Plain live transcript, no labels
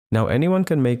Now anyone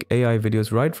can make AI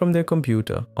videos right from their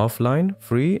computer, offline,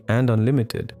 free, and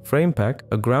unlimited. FramePack,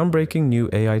 a groundbreaking new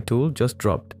AI tool, just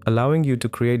dropped, allowing you to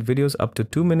create videos up to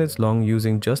 2 minutes long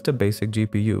using just a basic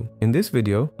GPU. In this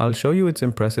video, I'll show you its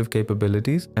impressive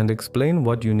capabilities and explain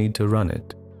what you need to run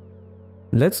it.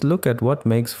 Let's look at what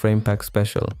makes FramePack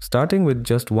special. Starting with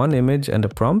just one image and a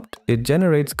prompt, it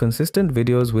generates consistent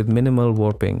videos with minimal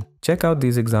warping. Check out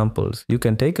these examples. You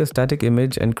can take a static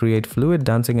image and create fluid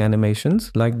dancing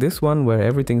animations, like this one where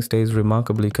everything stays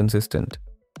remarkably consistent.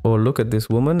 Or look at this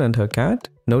woman and her cat.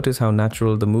 Notice how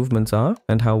natural the movements are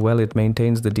and how well it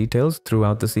maintains the details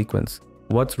throughout the sequence.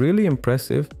 What's really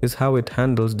impressive is how it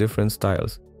handles different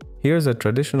styles. Here's a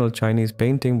traditional Chinese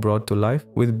painting brought to life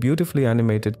with beautifully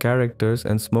animated characters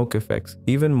and smoke effects.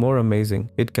 Even more amazing,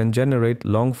 it can generate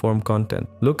long-form content.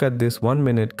 Look at this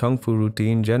 1-minute kung fu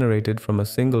routine generated from a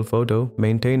single photo,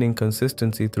 maintaining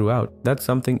consistency throughout. That's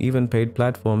something even paid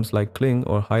platforms like Kling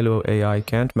or Hilo AI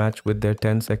can't match with their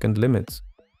 10-second limits.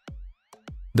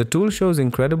 The tool shows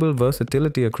incredible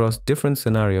versatility across different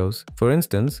scenarios. For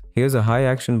instance, here's a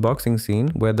high-action boxing scene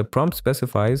where the prompt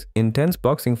specifies intense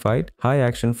boxing fight,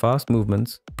 high-action fast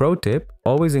movements. Pro tip: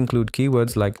 always include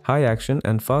keywords like high action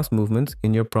and fast movements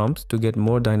in your prompts to get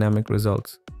more dynamic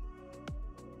results.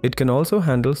 It can also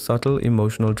handle subtle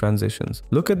emotional transitions.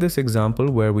 Look at this example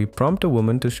where we prompt a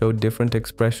woman to show different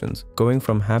expressions, going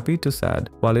from happy to sad.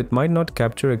 While it might not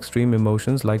capture extreme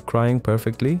emotions like crying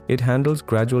perfectly, it handles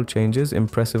gradual changes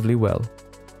impressively well.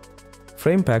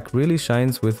 FramePack really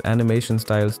shines with animation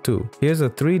styles too. Here's a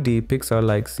 3D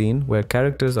Pixar-like scene where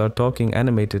characters are talking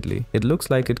animatedly. It looks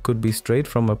like it could be straight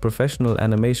from a professional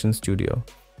animation studio.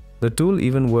 The tool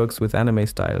even works with anime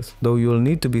styles, though you'll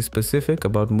need to be specific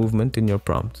about movement in your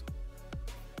prompts.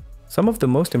 Some of the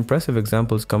most impressive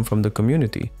examples come from the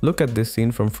community. Look at this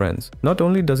scene from Friends. Not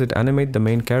only does it animate the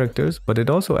main characters, but it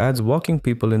also adds walking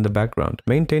people in the background,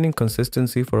 maintaining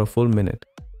consistency for a full minute.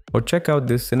 Or check out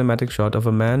this cinematic shot of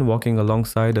a man walking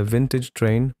alongside a vintage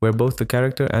train where both the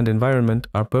character and environment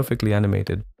are perfectly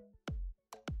animated.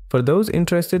 For those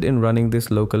interested in running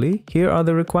this locally, here are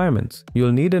the requirements.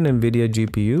 You'll need an NVIDIA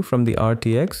GPU from the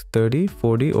RTX 30,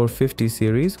 40 or 50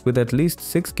 series with at least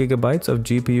 6 GB of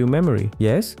GPU memory.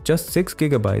 Yes, just 6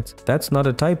 GB. That's not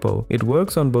a typo. It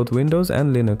works on both Windows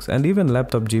and Linux, and even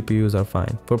laptop GPUs are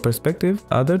fine. For perspective,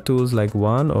 other tools like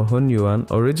Yuan or hunyuan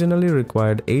originally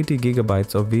required 80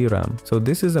 GB of VRAM, so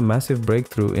this is a massive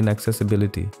breakthrough in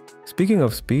accessibility. Speaking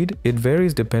of speed, it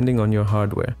varies depending on your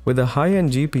hardware. With a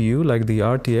high-end GPU like the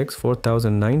RTX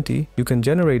 4090, you can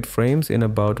generate frames in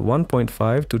about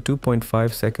 1.5 to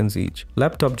 2.5 seconds each.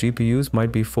 Laptop GPUs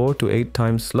might be 4 to 8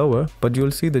 times slower, but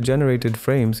you'll see the generated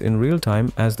frames in real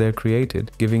time as they're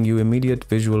created, giving you immediate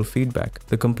visual feedback.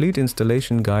 The complete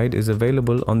installation guide is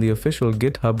available on the official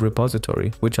GitHub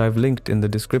repository, which I've linked in the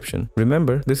description.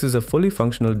 Remember, this is a fully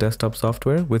functional desktop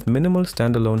software with minimal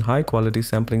standalone high-quality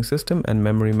sampling system and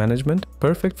memory management,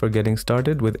 perfect for getting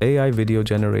started with AI video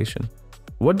generation.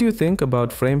 What do you think about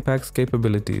FramePack's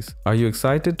capabilities? Are you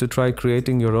excited to try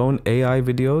creating your own AI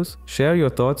videos? Share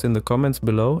your thoughts in the comments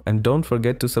below, and don't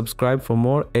forget to subscribe for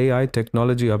more AI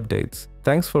technology updates.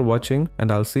 Thanks for watching,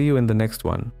 and I'll see you in the next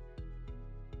one.